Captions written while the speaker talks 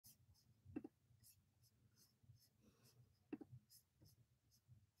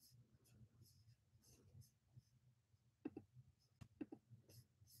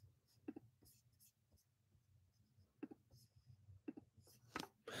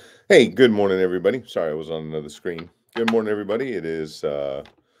Hey, good morning, everybody. Sorry, I was on another screen. Good morning, everybody. It is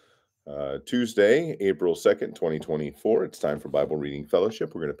Tuesday, April 2nd, 2024. It's time for Bible Reading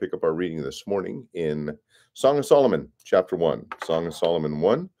Fellowship. We're going to pick up our reading this morning in Song of Solomon, chapter 1. Song of Solomon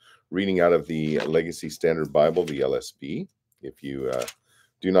 1, reading out of the Legacy Standard Bible, the LSB. If you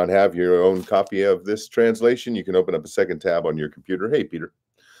do not have your own copy of this translation, you can open up a second tab on your computer. Hey, Peter.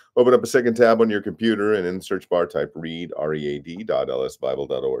 Open up a second tab on your computer and in the search bar type read,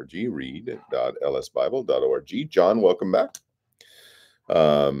 read.lsbible.org, read.lsbible.org. John, welcome back.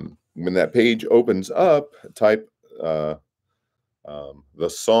 When that page opens up, type the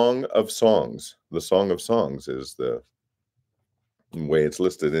Song of Songs. The Song of Songs is the way it's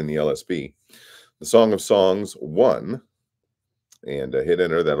listed in the LSB. The Song of Songs 1, and hit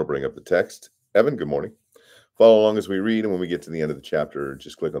enter. That'll bring up the text. Evan, good morning. Follow along as we read, and when we get to the end of the chapter,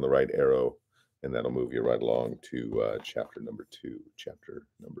 just click on the right arrow, and that'll move you right along to chapter number 2. Chapter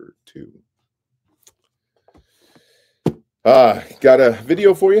number 2. Got a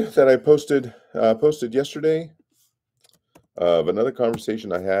video for you that I posted yesterday of another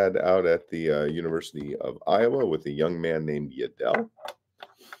conversation I had out at the University of Iowa with a young man named Bbile.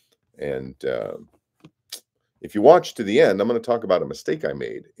 And if you watch to the end, I'm going to talk about a mistake I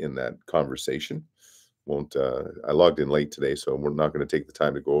made in that conversation. I logged in late today, so we're not going to take the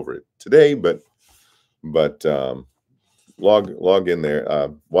time to go over it today, but log in there,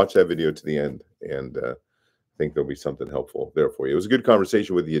 watch that video to the end, and I think there'll be something helpful there for you. It was a good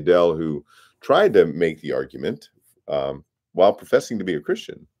conversation with Bbile, who tried to make the argument, while professing to be a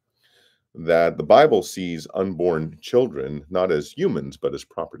Christian, that the Bible sees unborn children not as humans, but as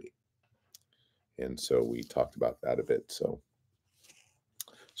property. And so we talked about that a bit. So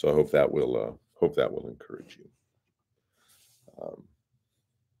I hope that will encourage you.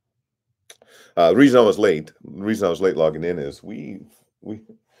 The reason I was late logging in is we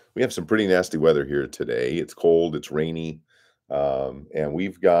have some pretty nasty weather here today. It's cold, it's rainy, and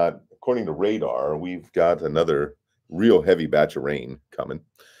we've got, according to radar, we've got another real heavy batch of rain coming.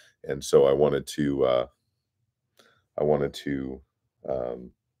 And so I wanted to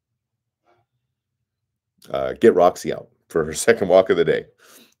get Roxy out for her second walk of the day.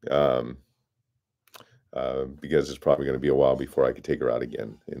 Because it's probably going to be a while before I could take her out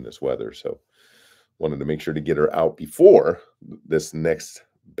again in this weather. So wanted to make sure to get her out before this next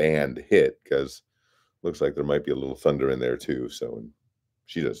band hit, because looks like there might be a little thunder in there too. So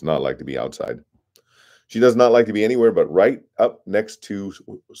she does not like to be outside. She does not like to be anywhere but right up next to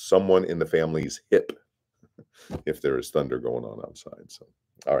someone in the family's hip if there is thunder going on outside. So,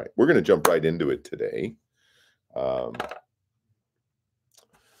 all right, we're going to jump right into it today.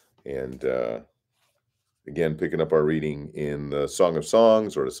 Again, picking up our reading in the Song of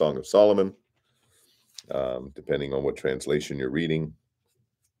Songs or the Song of Solomon, depending on what translation you're reading.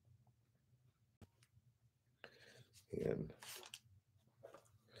 And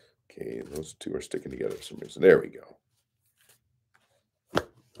okay, those two are sticking together for some reason. There we go.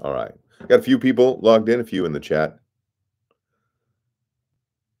 All right. Got a few people logged in, a few in the chat.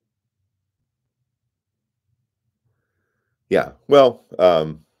 Yeah, well,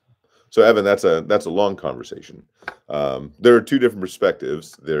 so Evan, that's a long conversation. There are two different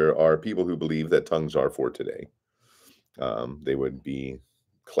perspectives. There are people who believe that tongues are for today. They would be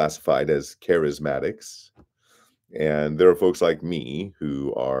classified as charismatics. And there are folks like me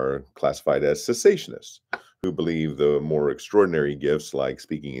who are classified as cessationists, who believe the more extraordinary gifts like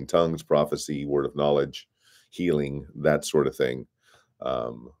speaking in tongues, prophecy, word of knowledge, healing, that sort of thing,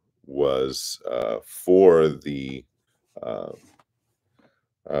 was for the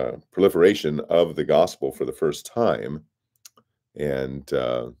proliferation of the gospel for the first time. And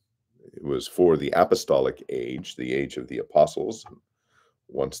it was for the apostolic age, the age of the apostles.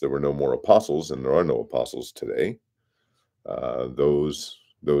 Once there were no more apostles, and there are no apostles today, those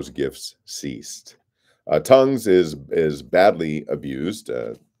gifts ceased. Tongues is badly abused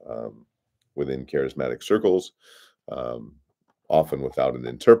within charismatic circles, often without an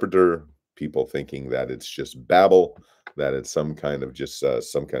interpreter. People thinking that it's just babble, that it's some kind of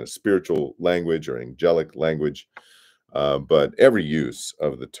spiritual language or angelic language. But every use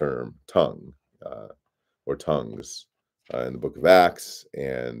of the term tongue or tongues in the book of Acts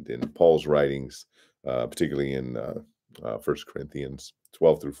and in Paul's writings, particularly in 1 Corinthians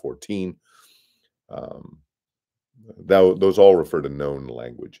 12 through 14, those all refer to known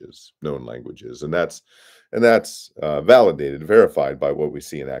languages, and that's validated, verified by what we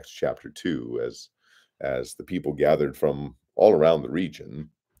see in Acts chapter 2, as the people gathered from all around the region,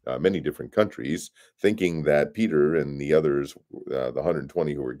 many different countries, thinking that Peter and the others, the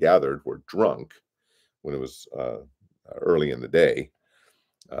 120 who were gathered, were drunk when it was early in the day.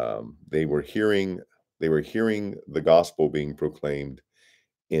 They were hearing the gospel being proclaimed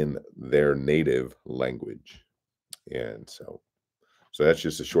in their native language. And so that's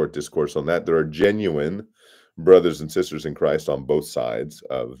just a short discourse on that. There are genuine brothers and sisters in Christ on both sides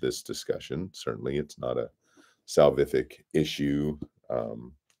of this discussion. Certainly, it's not a salvific issue,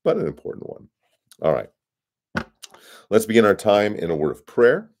 but an important one. All right. Let's begin our time in a word of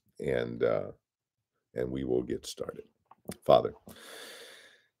prayer, and we will get started. Father,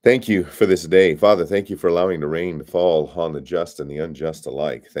 thank you for this day. Father, thank you for allowing the rain to fall on the just and the unjust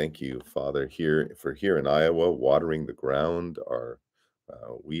alike. Thank you, Father, here in Iowa, watering the ground.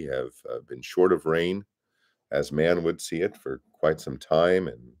 We have been short of rain, as man would see it, for quite some time,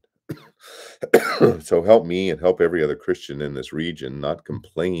 and so help me and help every other Christian in this region not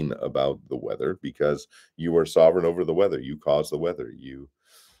complain about the weather, because you are sovereign over the weather. You cause the weather. You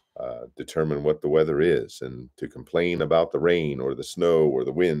determine what the weather is, and to complain about the rain or the snow or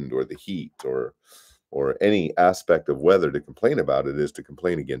the wind or the heat or any aspect of weather, to complain about it is to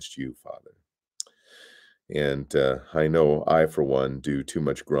complain against you, Father. And I know I, for one, do too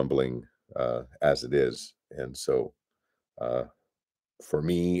much grumbling as it is. And so for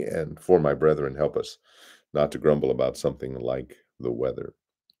me and for my brethren, help us not to grumble about something like the weather.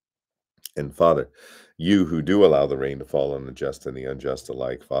 And Father, you who do allow the rain to fall on the just and the unjust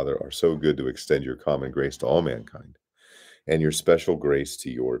alike, Father, are so good to extend your common grace to all mankind, and your special grace to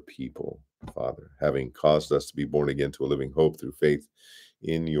your people, Father, having caused us to be born again to a living hope through faith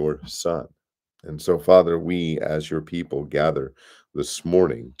in your Son. And so, Father, we as your people gather this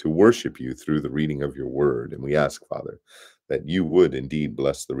morning to worship you through the reading of your word. And we ask, Father, that you would indeed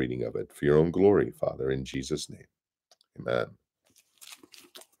bless the reading of it for your own glory, Father, in Jesus' name. Amen.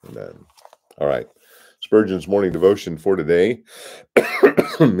 Amen. All right. Spurgeon's morning devotion for today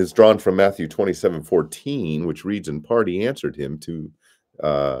is drawn from Matthew 27:14, which reads in part, he answered him to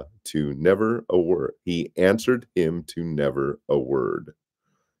never a word. He answered him to never a word.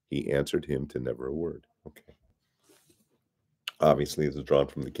 He answered him to never a word. Okay. Obviously, this is drawn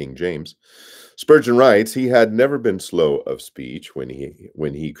from the King James. Spurgeon writes, he had never been slow of speech when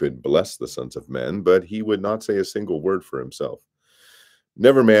he could bless the sons of men, but he would not say a single word for himself.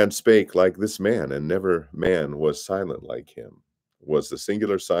 Never man spake like this man, and never man was silent like him. Was the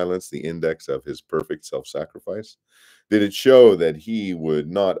singular silence the index of his perfect self-sacrifice? Did it show that he would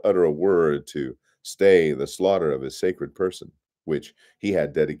not utter a word to stay the slaughter of his sacred person, which he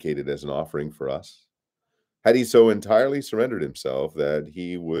had dedicated as an offering for us? Had he so entirely surrendered himself that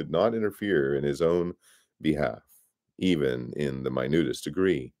he would not interfere in his own behalf, even in the minutest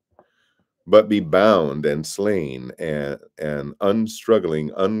degree, but be bound and slain, an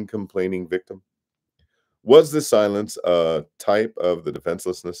unstruggling, uncomplaining victim? Was this silence a type of the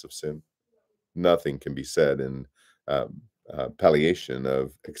defenselessness of sin? Nothing can be said in palliation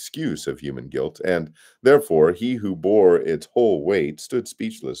of excuse of human guilt, and therefore he who bore its whole weight stood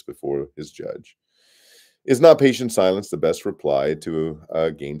speechless before his judge. Is not patient silence the best reply to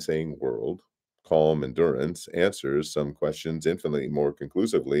a gainsaying world? Calm endurance answers some questions infinitely more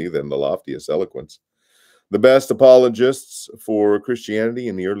conclusively than the loftiest eloquence. The best apologists for Christianity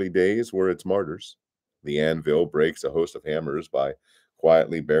in the early days were its martyrs. The anvil breaks a host of hammers by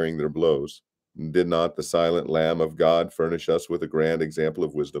quietly bearing their blows. Did not the silent Lamb of God furnish us with a grand example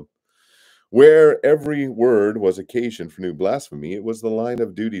of wisdom? Where every word was occasion for new blasphemy, it was the line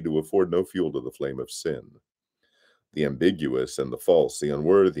of duty to afford no fuel to the flame of sin. The ambiguous and the false, the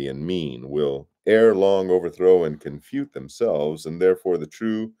unworthy and mean, will ere long overthrow and confute themselves, and therefore the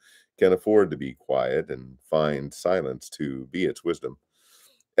true can afford to be quiet and find silence to be its wisdom.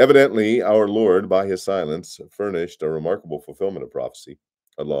 Evidently, our Lord, by his silence, furnished a remarkable fulfillment of prophecy.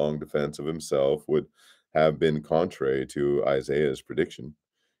 A long defense of himself would have been contrary to Isaiah's prediction.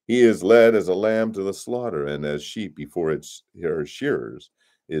 He is led as a lamb to the slaughter, and as sheep before her shearers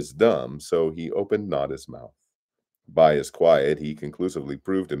is dumb, so he opened not his mouth. By his quiet, he conclusively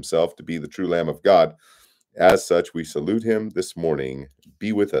proved himself to be the true Lamb of God. As such, we salute him this morning.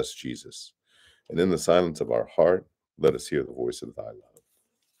 Be with us, Jesus. And in the silence of our heart, let us hear the voice of thy love.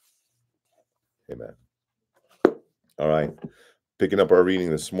 Amen. All right. Picking up our reading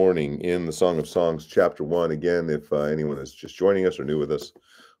this morning in the Song of Songs, chapter 1. Again, if anyone is just joining us or new with us,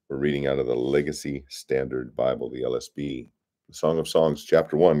 we're reading out of the Legacy Standard Bible, the LSB. The Song of Songs,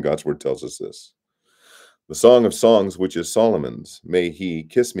 chapter 1, God's word tells us this. The Song of Songs, which is Solomon's, may he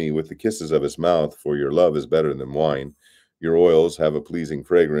kiss me with the kisses of his mouth, for your love is better than wine. Your oils have a pleasing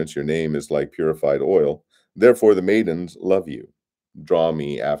fragrance. Your name is like purified oil. Therefore the maidens love you. Draw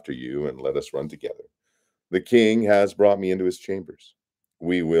me after you, and let us run together. The king has brought me into his chambers.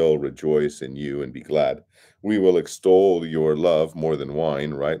 We will rejoice in you and be glad. We will extol your love more than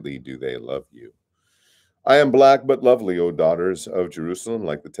wine. Rightly do they love you. I am black but lovely, O daughters of Jerusalem,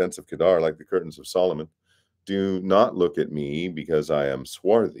 like the tents of Kedar, like the curtains of Solomon. Do not look at me because I am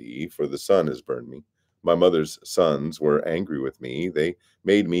swarthy, for the sun has burned me. My mother's sons were angry with me. They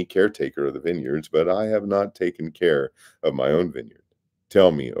made me caretaker of the vineyards, but I have not taken care of my own vineyard.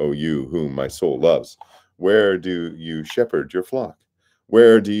 Tell me, O you whom my soul loves, where do you shepherd your flock?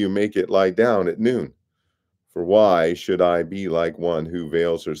 Where do you make it lie down at noon? For why should I be like one who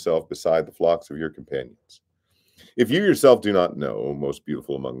veils herself beside the flocks of your companions? If you yourself do not know, most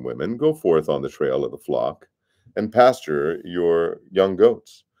beautiful among women, go forth on the trail of the flock and pasture your young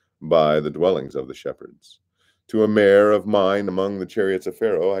goats by the dwellings of the shepherds. To a mare of mine among the chariots of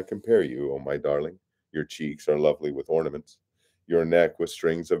Pharaoh I compare you, O my darling. Your cheeks are lovely with ornaments, your neck with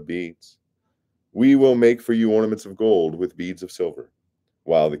strings of beads. We will make for you ornaments of gold with beads of silver.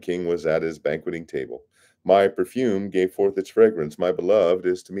 While the king was at his banqueting table, my perfume gave forth its fragrance. My beloved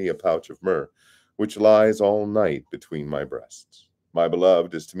is to me a pouch of myrrh, which lies all night between my breasts. My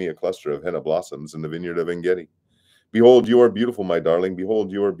beloved is to me a cluster of henna blossoms in the vineyard of Engedi. Behold, you are beautiful, my darling.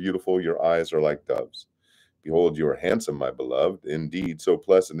 Behold, you are beautiful. Your eyes are like doves. Behold, you are handsome, my beloved. Indeed, so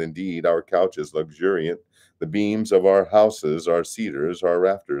pleasant. Indeed, our couch is luxuriant. The beams of our houses are cedars. Our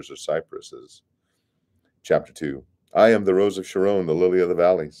rafters are cypresses. Chapter 2. I am the rose of Sharon, the lily of the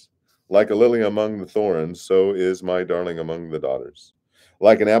valleys. Like a lily among the thorns, so is my darling among the daughters.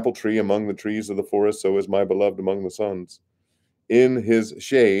 Like an apple tree among the trees of the forest, so is my beloved among the sons. In his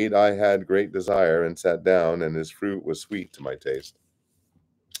shade I had great desire and sat down, and his fruit was sweet to my taste.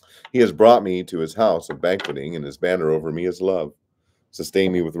 He has brought me to his house of banqueting, and his banner over me is love.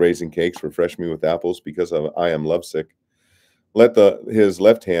 Sustain me with raisin cakes, refresh me with apples, because I am lovesick. Let his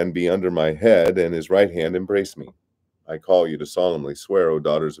left hand be under my head, and his right hand embrace me. I call you to solemnly swear, O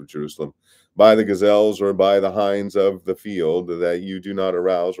daughters of Jerusalem, by the gazelles or by the hinds of the field, that you do not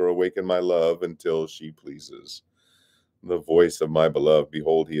arouse or awaken my love until she pleases. The voice of my beloved,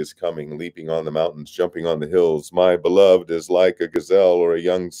 behold, he is coming, leaping on the mountains, jumping on the hills. My beloved is like a gazelle or a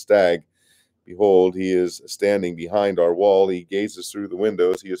young stag. Behold, he is standing behind our wall. He gazes through the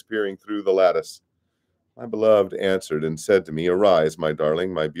windows. He is peering through the lattice. My beloved answered and said to me, arise, my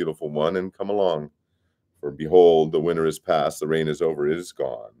darling, my beautiful one, and come along. For behold, the winter is past, the rain is over, it is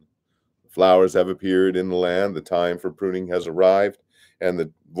gone. The flowers have appeared in the land, the time for pruning has arrived, and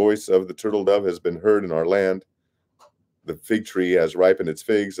the voice of the turtle dove has been heard in our land. The fig tree has ripened its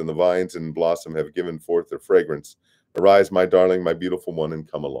figs, and the vines in blossom have given forth their fragrance. Arise, my darling, my beautiful one,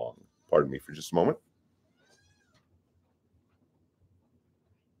 and come along. Pardon me for just a moment.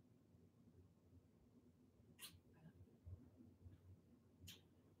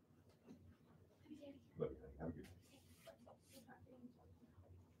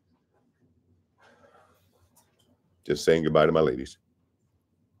 Just saying goodbye to my ladies.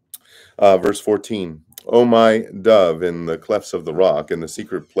 Verse 14. O my dove, in the clefts of the rock, in the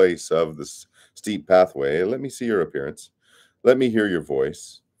secret place of the steep pathway, let me see your appearance. Let me hear your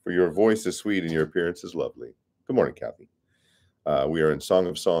voice, for your voice is sweet and your appearance is lovely. Good morning, Kathy. We are in Song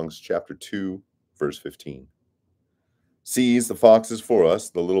of Songs, chapter 2, verse 15. Seize the foxes for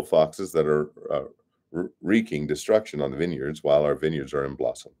us, the little foxes that are wreaking destruction on the vineyards while our vineyards are in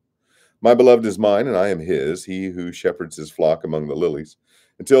blossom. My beloved is mine, and I am his, he who shepherds his flock among the lilies.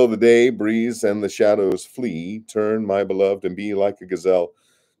 Until the day breeze and the shadows flee, turn, my beloved, and be like a gazelle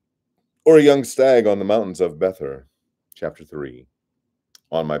or a young stag on the mountains of Bether. Chapter 3.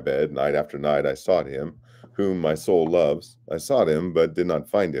 On my bed, night after night, I sought him, whom my soul loves. I sought him, but did not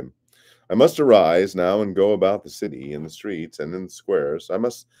find him. I must arise now and go about the city, in the streets and in the squares. I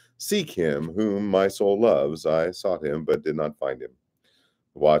must seek him, whom my soul loves. I sought him, but did not find him.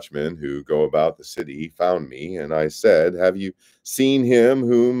 The watchmen who go about the city found me, and I said, have you seen him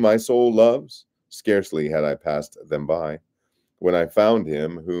whom my soul loves? Scarcely had I passed them by. When I found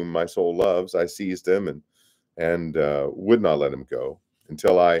him whom my soul loves, I seized him and would not let him go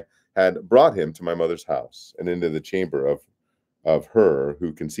until I had brought him to my mother's house and into the chamber of her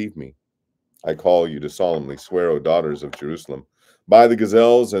who conceived me. I call you to solemnly swear, O daughters of Jerusalem, by the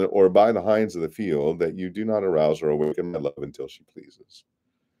gazelles or by the hinds of the field, that you do not arouse or awaken my love until she pleases.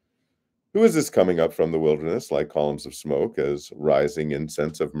 Who is this coming up from the wilderness like columns of smoke, as rising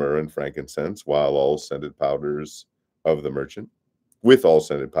incense of myrrh and frankincense, while all scented powders of the merchant, with all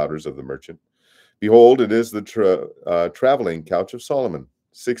scented powders of the merchant? Behold, it is the traveling couch of Solomon,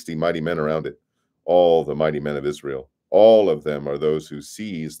 60 mighty men around it, all the mighty men of Israel. All of them are those who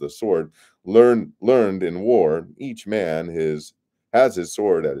seize the sword, learned in war. Each man has his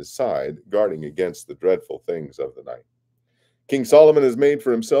sword at his side, guarding against the dreadful things of the night. King Solomon has made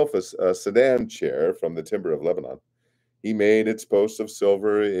for himself a sedan chair from the timber of Lebanon. He made its posts of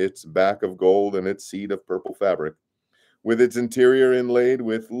silver, its back of gold, and its seat of purple fabric, with its interior inlaid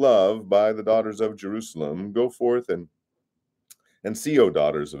with love by the daughters of Jerusalem. Go forth and see, O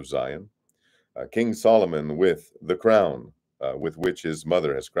daughters of Zion, King Solomon with the crown with which his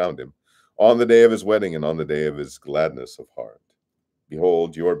mother has crowned him, on the day of his wedding and on the day of his gladness of heart.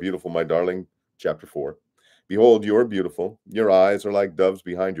 Behold, you are beautiful, my darling. Chapter 4. Behold, you are beautiful. Your eyes are like doves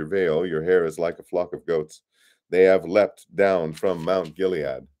behind your veil. Your hair is like a flock of goats. They have leapt down from Mount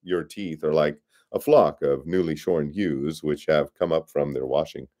Gilead. Your teeth are like a flock of newly shorn ewes, which have come up from their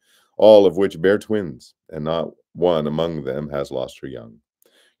washing, all of which bear twins, and not one among them has lost her young.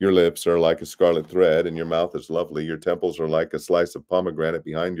 Your lips are like a scarlet thread, and your mouth is lovely. Your temples are like a slice of pomegranate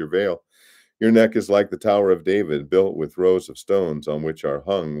behind your veil. Your neck is like the Tower of David, built with rows of stones on which are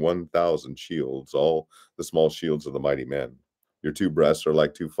hung 1,000 shields, all the small shields of the mighty men. Your two breasts are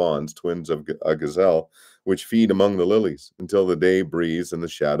like two fawns, twins of a gazelle, which feed among the lilies, until the day breathes and the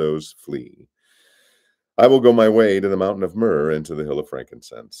shadows flee. I will go my way to the mountain of myrrh and to the hill of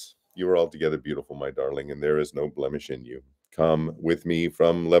frankincense. You are altogether beautiful, my darling, and there is no blemish in you. Come with me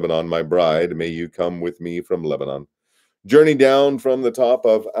from Lebanon, my bride. May you come with me from Lebanon. Journey down from the top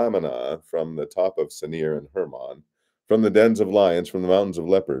of Ammana, from the top of Senir and Hermon, from the dens of lions, from the mountains of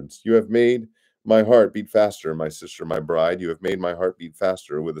leopards. You have made my heart beat faster, my sister, my bride. You have made my heart beat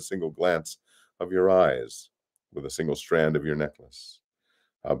faster with a single glance of your eyes, with a single strand of your necklace.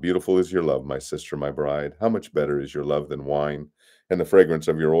 How beautiful is your love, my sister, my bride. How much better is your love than wine, and the fragrance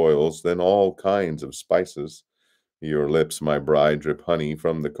of your oils than all kinds of spices. Your lips, my bride, drip honey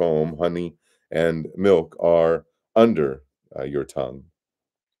from the comb. Honey and milk are under your tongue,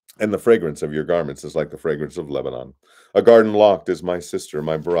 and the fragrance of your garments is like the fragrance of Lebanon. A garden locked is my sister,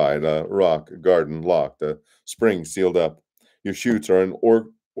 my bride, a rock garden locked, a spring sealed up. Your shoots are an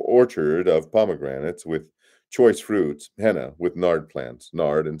orchard of pomegranates with choice fruits, henna with nard plants,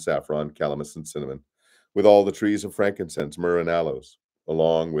 nard and saffron, calamus and cinnamon, with all the trees of frankincense, myrrh and aloes,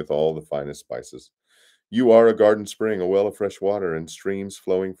 along with all the finest spices. You are a garden spring, a well of fresh water, and streams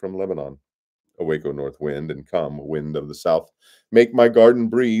flowing from Lebanon. Awake, O north wind, and come, wind of the south. Make my garden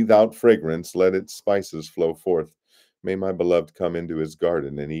breathe out fragrance, let its spices flow forth. May my beloved come into his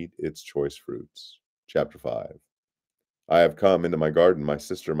garden and eat its choice fruits. Chapter 5. I have come into my garden, my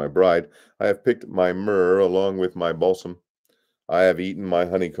sister, my bride. I have picked my myrrh along with my balsam. I have eaten my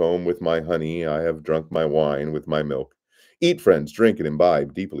honeycomb with my honey. I have drunk my wine with my milk. Eat, friends, drink and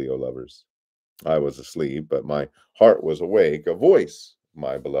imbibe deeply, O lovers. I was asleep, but my heart was awake. A voice,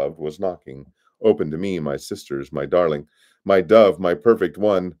 my beloved, was knocking. Open to me, my sisters, my darling, my dove, my perfect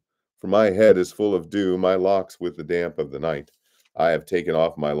one. For my head is full of dew, my locks with the damp of the night. I have taken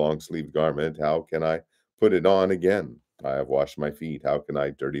off my long-sleeved garment. How can I put it on again? I have washed my feet. How can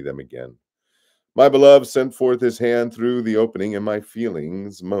I dirty them again? My beloved sent forth his hand through the opening, and my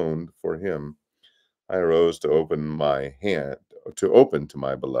feelings moaned for him. I arose to open to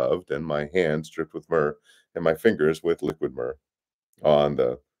my beloved, and my hands dripped with myrrh, and my fingers with liquid myrrh. On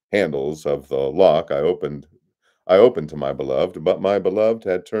the handles of the lock I opened to my beloved, but my beloved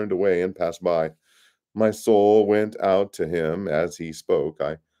had turned away and passed by. My soul went out to him as he spoke.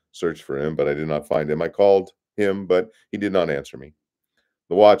 I searched for him, but I did not find him. I called him, but he did not answer me.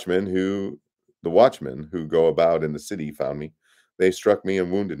 The watchmen who the watchmen who go about in the city found me. They struck me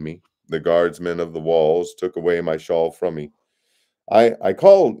and wounded me. The guardsmen of the walls took away my shawl from me. I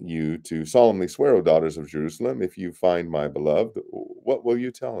call you to solemnly swear, O daughters of Jerusalem, if you find my beloved, what will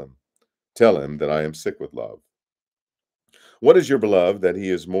you tell him? Tell him that I am sick with love. What is your beloved that he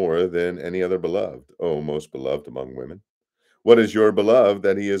is more than any other beloved, O most beloved among women? What is your beloved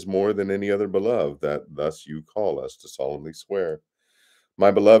that he is more than any other beloved, that thus you call us to solemnly swear?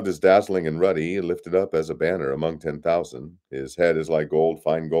 My beloved is dazzling and ruddy, lifted up as a banner among 10,000. His head is like gold,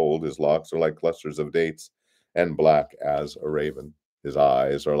 fine gold. His locks are like clusters of dates, and black as a raven. His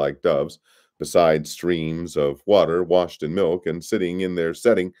eyes are like doves, beside streams of water washed in milk, and sitting in their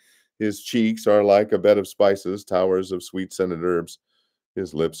setting. His cheeks are like a bed of spices, towers of sweet-scented herbs.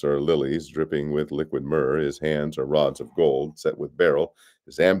 His lips are lilies dripping with liquid myrrh. His hands are rods of gold set with beryl.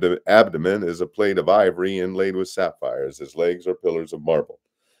 His abdomen is a plate of ivory inlaid with sapphires. His legs are pillars of marble,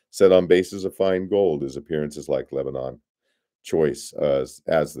 set on bases of fine gold. His appearance is like Lebanon, choice as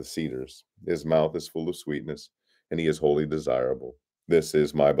the cedars. His mouth is full of sweetness, and he is wholly desirable. This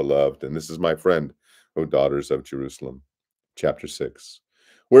is my beloved, and this is my friend, O daughters of Jerusalem. Chapter 6.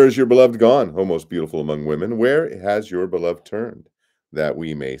 Where is your beloved gone, O most beautiful among women? Where has your beloved turned, that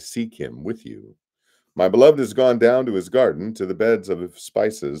we may seek him with you? My beloved has gone down to his garden, to the beds of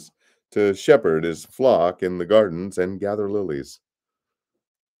spices, to shepherd his flock in the gardens and gather lilies.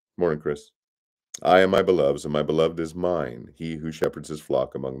 Morning, Chris. I am my beloved's, and my beloved is mine, he who shepherds his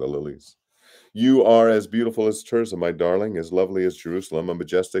flock among the lilies. You are as beautiful as Tirzah, my darling, as lovely as Jerusalem,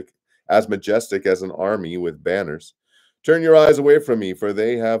 majestic as an army with banners. Turn your eyes away from me, for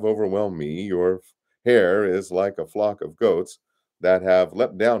they have overwhelmed me. Your hair is like a flock of goats that have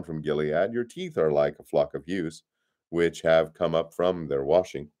leapt down from Gilead. Your teeth are like a flock of ewes, which have come up from their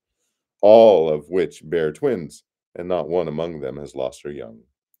washing, all of which bear twins, and not one among them has lost her young.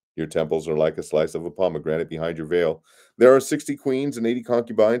 Your temples are like a slice of a pomegranate behind your veil. There are 60 queens and 80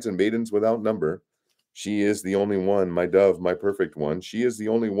 concubines and maidens without number. She is the only one, my dove, my perfect one. She is the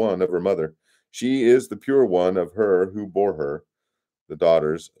only one of her mother. She is the pure one of her who bore her. The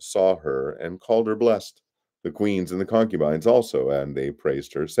daughters saw her and called her blessed. The queens and the concubines also, and they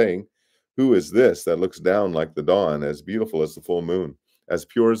praised her, saying, Who is this that looks down like the dawn, as beautiful as the full moon, as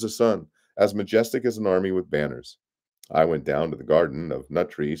pure as the sun, as majestic as an army with banners? I went down to the garden of nut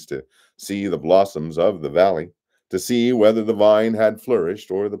trees to see the blossoms of the valley, to see whether the vine had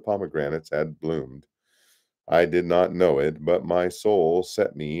flourished or the pomegranates had bloomed. I did not know it, but my soul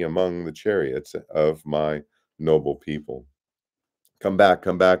set me among the chariots of my noble people. Come back,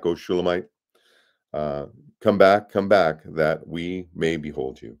 O Shulamite. Uh, come back, that we may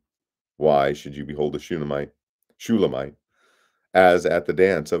behold you. Why should you behold a Shulamite, as at the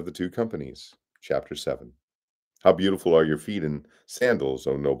dance of the two companies? Chapter 7. How beautiful are your feet in sandals,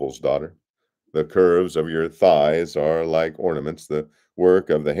 O noble's daughter. The curves of your thighs are like ornaments, the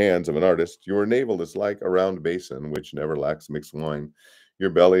work of the hands of an artist. Your navel is like a round basin, which never lacks mixed wine. Your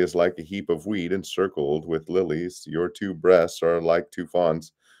belly is like a heap of wheat encircled with lilies. Your two breasts are like two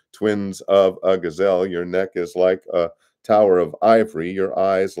fawns, twins of a gazelle. Your neck is like a tower of ivory. Your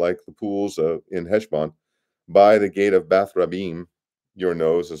eyes like the pools in Heshbon. By the gate of Bath Rabbim, your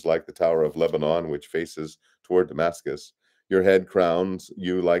nose is like the tower of Lebanon, which faces toward Damascus. Your head crowns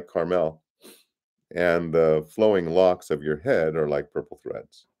you like Carmel, and the flowing locks of your head are like purple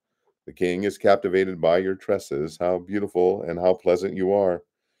threads. The king is captivated by your tresses. How beautiful and how pleasant you are.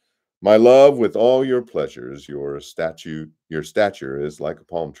 My love, with all your pleasures, your stature is like a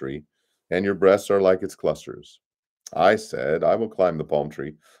palm tree, and your breasts are like its clusters. I said, I will climb the palm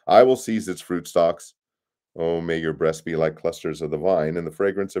tree. I will seize its fruit stalks. Oh, may your breasts be like clusters of the vine, and the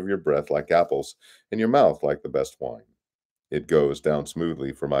fragrance of your breath like apples, and your mouth like the best wine. It goes down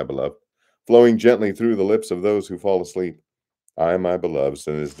smoothly for my beloved, flowing gently through the lips of those who fall asleep. I am my beloved's,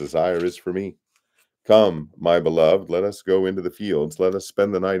 and his desire is for me. Come, my beloved, let us go into the fields. Let us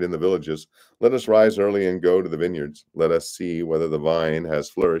spend the night in the villages. Let us rise early and go to the vineyards. Let us see whether the vine has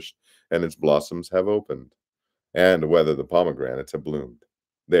flourished and its blossoms have opened, and whether the pomegranates have bloomed.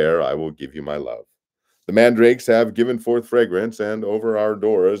 There I will give you my love. The mandrakes have given forth fragrance, and over our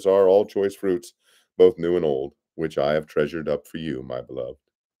doors are all choice fruits, both new and old, which I have treasured up for you, my beloved.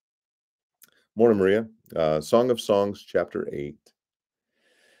 Morning, Maria. Song of Songs, chapter 8.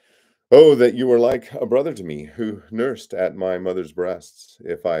 Oh, that you were like a brother to me, who nursed at my mother's breasts.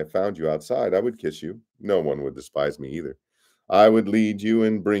 If I found you outside, I would kiss you. No one would despise me either. I would lead you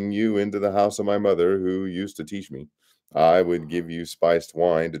and bring you into the house of my mother, who used to teach me. I would give you spiced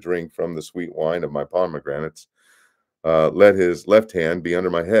wine to drink from the sweet wine of my pomegranates. Let his left hand be under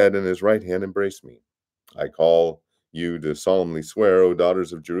my head, and his right hand embrace me. I call you to solemnly swear, O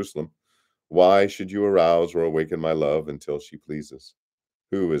daughters of Jerusalem. Why should you arouse or awaken my love until she pleases?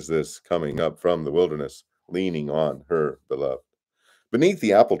 Who is this coming up from the wilderness, leaning on her beloved? Beneath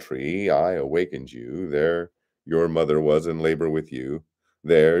the apple tree I awakened you. There your mother was in labor with you.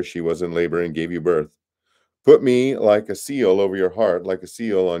 There she was in labor and gave you birth. Put me like a seal over your heart, like a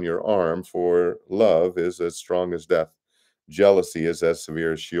seal on your arm, for love is as strong as death. Jealousy is as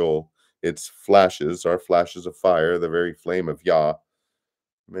severe as Sheol. Its flashes are flashes of fire, the very flame of Yah.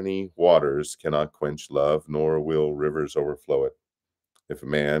 Many waters cannot quench love, nor will rivers overflow it. If a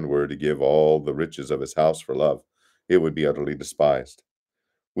man were to give all the riches of his house for love, it would be utterly despised.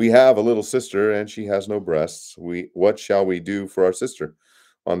 We have a little sister, and she has no breasts. What shall we do for our sister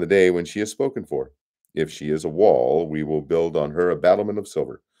on the day when she is spoken for? If she is a wall, we will build on her a battlement of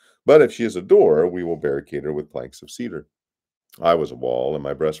silver. But if she is a door, we will barricade her with planks of cedar. I was a wall, and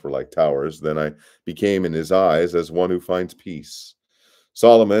my breasts were like towers. Then I became in his eyes as one who finds peace.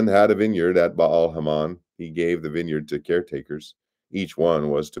 Solomon had a vineyard at Baal Haman. He gave the vineyard to caretakers. Each one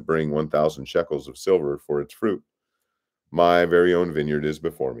was to bring 1,000 shekels of silver for its fruit. My very own vineyard is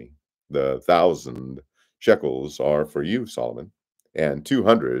before me. The 1,000 shekels are for you, Solomon, and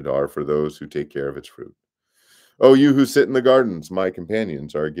 200 are for those who take care of its fruit. O you who sit in the gardens, my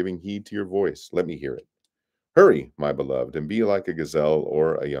companions are giving heed to your voice. Let me hear it. Hurry, my beloved, and be like a gazelle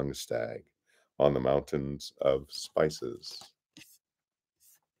or a young stag on the mountains of spices.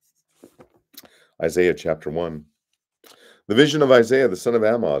 Isaiah chapter 1. The vision of Isaiah the son of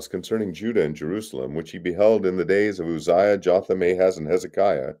Amoz concerning Judah and Jerusalem, which he beheld in the days of Uzziah, Jotham, Ahaz, and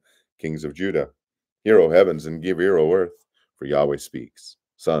Hezekiah, kings of Judah. Hear, O heavens, and give ear, O earth, for Yahweh speaks.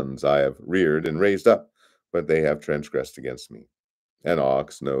 Sons I have reared and raised up, but they have transgressed against me. An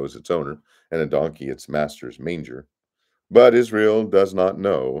ox knows its owner, and a donkey its master's manger. But Israel does not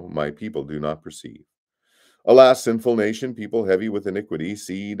know, my people do not perceive. Alas, sinful nation, people heavy with iniquity,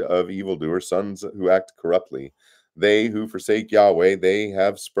 seed of evildoers, sons who act corruptly. They who forsake Yahweh, they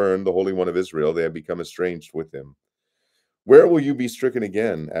have spurned the Holy One of Israel, they have become estranged with him. Where will you be stricken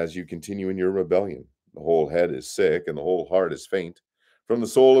again as you continue in your rebellion? The whole head is sick, and the whole heart is faint. From the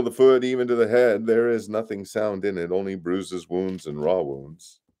sole of the foot even to the head, there is nothing sound in it, only bruises, wounds, and raw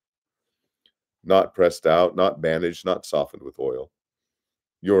wounds. Not pressed out, not bandaged, not softened with oil.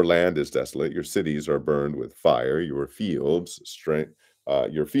 Your land is desolate, your cities are burned with fire, your fields, strangers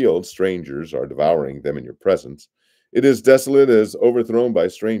are devouring them in your presence. It is desolate as overthrown by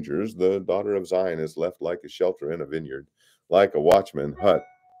strangers. The daughter of Zion is left like a shelter in a vineyard, like a watchman's hut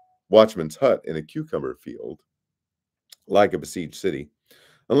in a cucumber field, like a besieged city.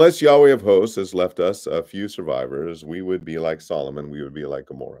 Unless Yahweh of hosts has left us a few survivors, we would be like Solomon, we would be like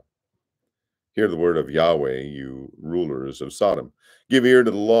Gomorrah. Hear the word of Yahweh, you rulers of Sodom. Give ear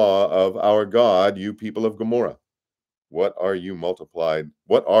to the law of our God, you people of Gomorrah. What are your multiplied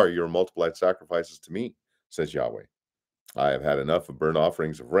sacrifices to me, says Yahweh? I have had enough of burnt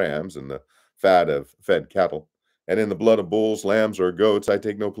offerings of rams and the fat of fed cattle, and in the blood of bulls, lambs, or goats I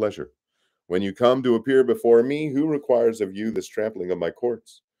take no pleasure. When you come to appear before me, who requires of you this trampling of my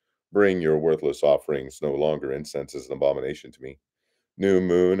courts? Bring your worthless offerings. No longer incense is an abomination to me. New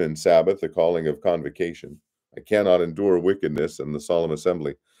moon and Sabbath, the calling of convocation. I cannot endure wickedness and the solemn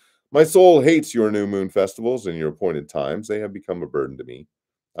assembly. My soul hates your new moon festivals and your appointed times. They have become a burden to me.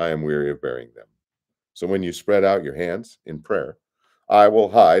 I am weary of bearing them. So when you spread out your hands in prayer, I will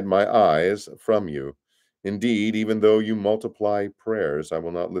hide my eyes from you. Indeed, even though you multiply prayers, I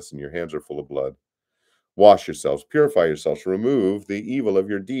will not listen. Your hands are full of blood. Wash yourselves, purify yourselves, remove the evil of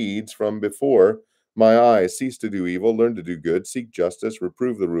your deeds from before my eyes. Cease to do evil, learn to do good, seek justice,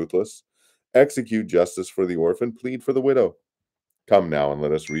 reprove the ruthless, execute justice for the orphan, plead for the widow. Come now and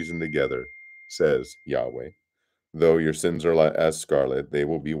let us reason together, says Yahweh. Though your sins are as scarlet, they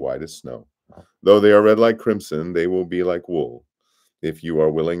will be white as snow. Though they are red like crimson, they will be like wool. If you are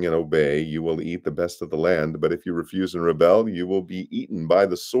willing and obey, you will eat the best of the land. But if you refuse and rebel, you will be eaten by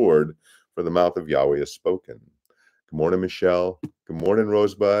the sword, for the mouth of Yahweh has spoken. Good morning, Michelle. Good morning,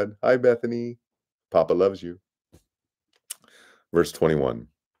 Rosebud. Hi, Bethany. Papa loves you. Verse 21.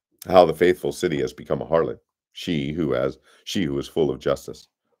 How the faithful city has become a harlot, she who is full of justice.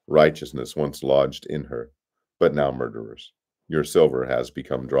 Righteousness once lodged in her, but now murderers. Your silver has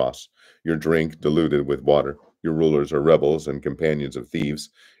become dross, your drink diluted with water. Your rulers are rebels and companions of thieves.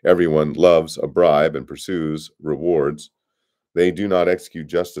 Everyone loves a bribe and pursues rewards. They do not execute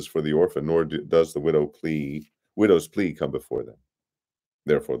justice for the orphan, nor does the widow's plea come before them.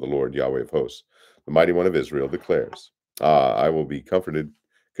 Therefore the Lord Yahweh of hosts, the mighty one of Israel, declares, I will be comforted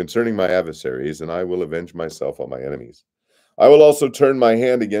concerning my adversaries, and I will avenge myself on my enemies. I will also turn my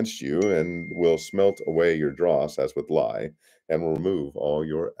hand against you, and will smelt away your dross as with lye, and will remove all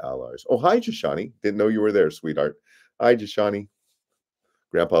your allies. Oh, hi, Jashani. Didn't know you were there, sweetheart. Hi, Jashani.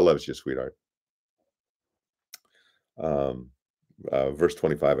 Grandpa loves you, sweetheart. Verse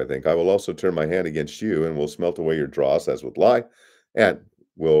 25, I think. I will also turn my hand against you, and will smelt away your dross as with lye, and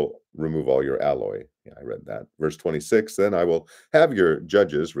will remove all your alloy. Yeah, I read that. Verse 26, then I will have your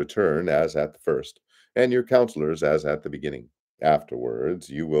judges return as at the first, and your counselors as at the beginning. Afterwards,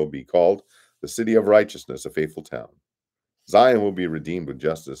 you will be called the city of righteousness, a faithful town. Zion will be redeemed with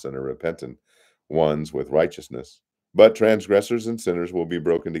justice, and a repentant ones with righteousness. But transgressors and sinners will be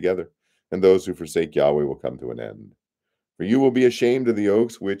broken together, and those who forsake Yahweh will come to an end. For you will be ashamed of the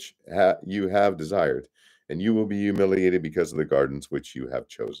oaks which you have desired, and you will be humiliated because of the gardens which you have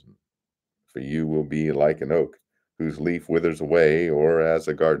chosen. For you will be like an oak whose leaf withers away, or as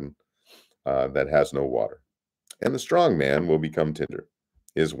a garden that has no water. And the strong man will become tinder,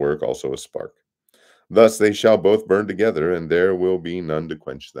 his work also a spark. Thus they shall both burn together, and there will be none to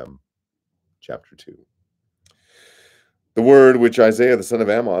quench them. Chapter 2. The word which Isaiah the son of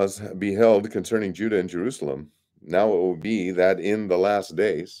Amoz beheld concerning Judah and Jerusalem. Now it will be that in the last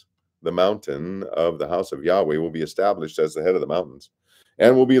days the mountain of the house of Yahweh will be established as the head of the mountains,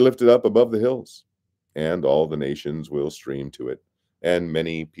 and will be lifted up above the hills, and all the nations will stream to it, and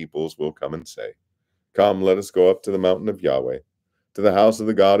many peoples will come and say, Come, let us go up to the mountain of Yahweh, to the house of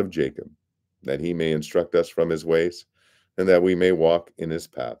the God of Jacob, that he may instruct us from his ways, and that we may walk in his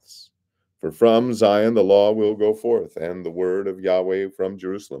paths. For from Zion the law will go forth, and the word of Yahweh from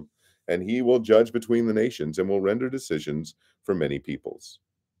Jerusalem, and he will judge between the nations, and will render decisions for many peoples.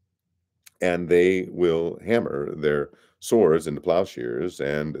 And they will hammer their swords into plowshares,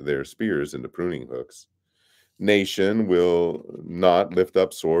 and their spears into pruning hooks. Nation will not lift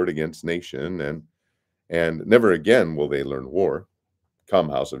up sword against nation, and never again will they learn war. Come,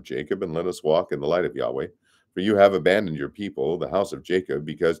 house of Jacob, and let us walk in the light of Yahweh. For you have abandoned your people, the house of Jacob,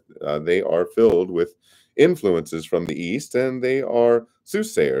 because they are filled with influences from the east, and they are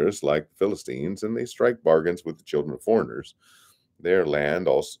soothsayers like the Philistines, and they strike bargains with the children of foreigners. Their land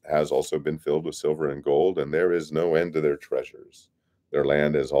has also been filled with silver and gold, and there is no end to their treasures. Their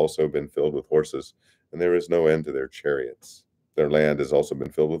land has also been filled with horses, and there is no end to their chariots. Their land has also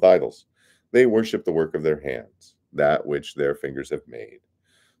been filled with idols. They worship the work of their hands, that which their fingers have made.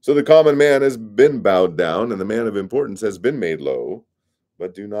 So the common man has been bowed down, and the man of importance has been made low.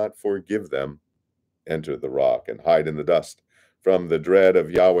 But do not forgive them. Enter the rock and hide in the dust. From the dread of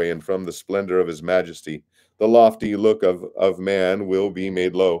Yahweh and from the splendor of his majesty, the lofty look of man will be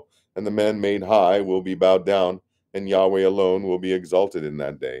made low, and the man made high will be bowed down, and Yahweh alone will be exalted in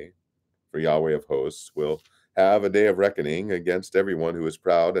that day. For Yahweh of hosts will have a day of reckoning against everyone who is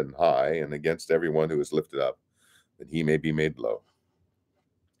proud and high, and against everyone who is lifted up, that he may be made low.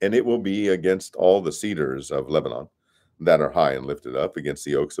 And it will be against all the cedars of Lebanon that are high and lifted up, against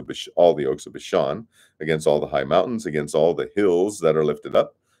the oaks of all the oaks of Bashan, against all the high mountains, against all the hills that are lifted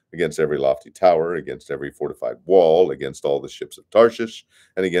up, against every lofty tower, against every fortified wall, against all the ships of Tarshish,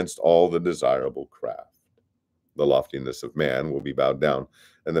 and against all the desirable craft. The loftiness of man will be bowed down,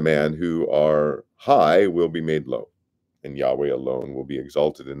 and the man who are high will be made low. And Yahweh alone will be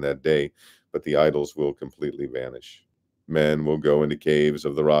exalted in that day, but the idols will completely vanish. Men will go into caves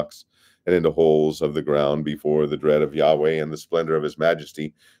of the rocks and into holes of the ground before the dread of Yahweh and the splendor of his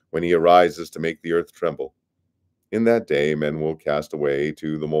majesty, when he arises to make the earth tremble. In that day men will cast away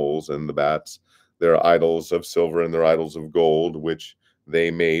to the moles and the bats their idols of silver and their idols of gold, which they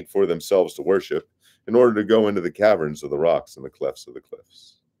made for themselves to worship, in order to go into the caverns of the rocks and the clefts of the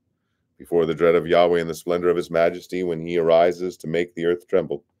cliffs. Before the dread of Yahweh and the splendor of his majesty, when he arises to make the earth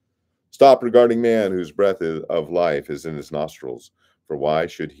tremble. Stop regarding man, whose breath of life is in his nostrils, for why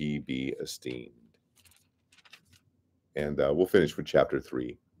should he be esteemed? And we'll finish with chapter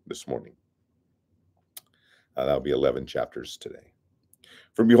 3 this morning. That'll be 11 chapters today.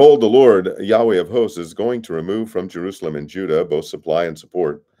 For behold, the Lord, Yahweh of hosts, is going to remove from Jerusalem and Judah both supply and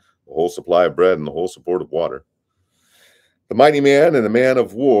support, the whole supply of bread and the whole support of water. The mighty man and the man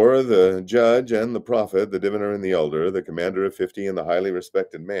of war, the judge and the prophet, the diviner and the elder, the commander of 50 and the highly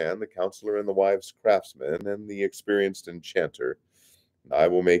respected man, the counselor and the wise craftsman, and the experienced enchanter. I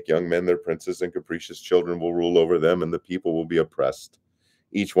will make young men their princes, and capricious children will rule over them, and the people will be oppressed,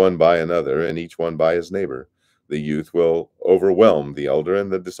 each one by another, and each one by his neighbor. The youth will overwhelm the elder,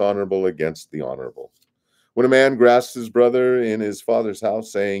 and the dishonorable against the honorable. When a man grasps his brother in his father's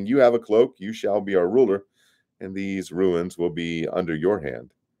house, saying, "You have a cloak, you shall be our ruler," and these ruins will be under your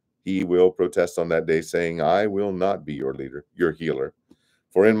hand, he will protest on that day, saying, "I will not be your leader, your healer.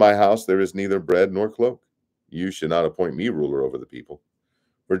 For in my house there is neither bread nor cloak. You should not appoint me ruler over the people.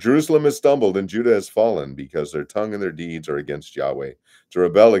 For Jerusalem has stumbled and Judah has fallen, because their tongue and their deeds are against Yahweh, to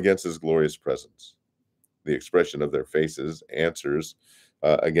rebel against his glorious presence. The expression of their faces answers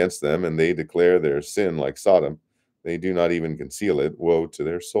against them, and they declare their sin like Sodom. They do not even conceal it. Woe to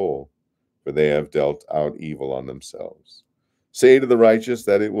their soul, for they have dealt out evil on themselves. Say to the righteous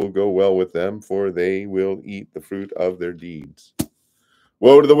that it will go well with them, for they will eat the fruit of their deeds.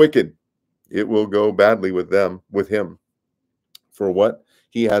 Woe to the wicked, it will go badly with him. For what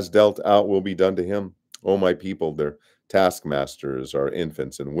he has dealt out will be done to him. O my people, their taskmasters are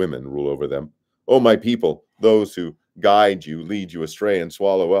infants, and women rule over them. O my people, those who guide you lead you astray and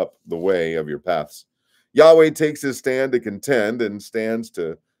swallow up the way of your paths. Yahweh takes his stand to contend and stands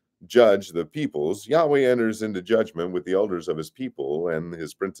to judge the peoples. Yahweh enters into judgment with the elders of his people and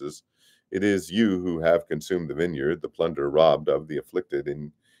his princes. It is you who have consumed the vineyard. The plunder robbed of the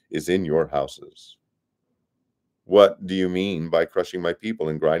afflicted is in your houses. What do you mean by crushing my people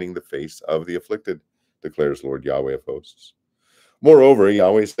and grinding the face of the afflicted? Declares Lord Yahweh of hosts. Moreover,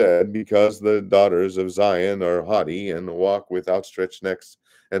 Yahweh said, because the daughters of Zion are haughty and walk with outstretched necks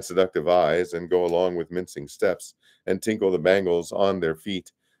and seductive eyes, and go along with mincing steps, and tinkle the bangles on their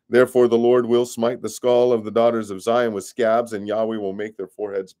feet, therefore the Lord will smite the skull of the daughters of Zion with scabs, and Yahweh will make their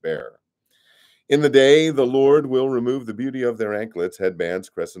foreheads bare. In the day, the Lord will remove the beauty of their anklets, headbands,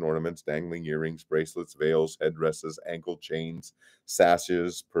 crescent ornaments, dangling earrings, bracelets, veils, headdresses, ankle chains,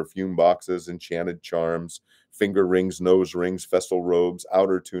 sashes, perfume boxes, enchanted charms, finger rings, nose rings, festal robes,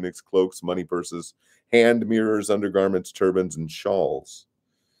 outer tunics, cloaks, money purses, hand mirrors, undergarments, turbans, and shawls.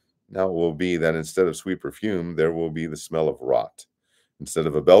 Now it will be that instead of sweet perfume, there will be the smell of rot. Instead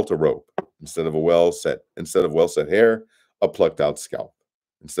of a belt, a rope. Instead of well set hair, a plucked out scalp.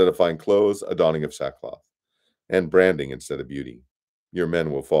 Instead of fine clothes, a donning of sackcloth, and branding instead of beauty. Your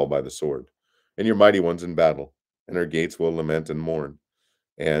men will fall by the sword, and your mighty ones in battle, and her gates will lament and mourn,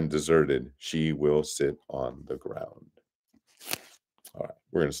 and deserted she will sit on the ground. All right,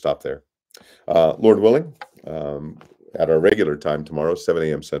 we're going to stop there. Lord willing, at our regular time tomorrow, 7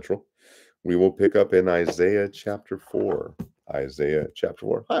 a.m. Central, we will pick up in Isaiah chapter 4. Isaiah chapter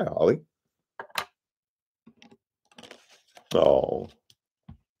 4. Hi, Holly. Oh,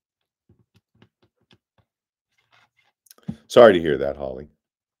 sorry to hear that, Holly.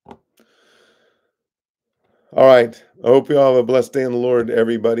 All right. I hope you all have a blessed day in the Lord,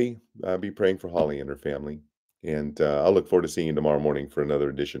 everybody. Be praying for Holly and her family. And I'll look forward to seeing you tomorrow morning for another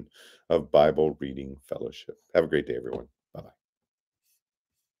edition of Bible Reading Fellowship. Have a great day, everyone.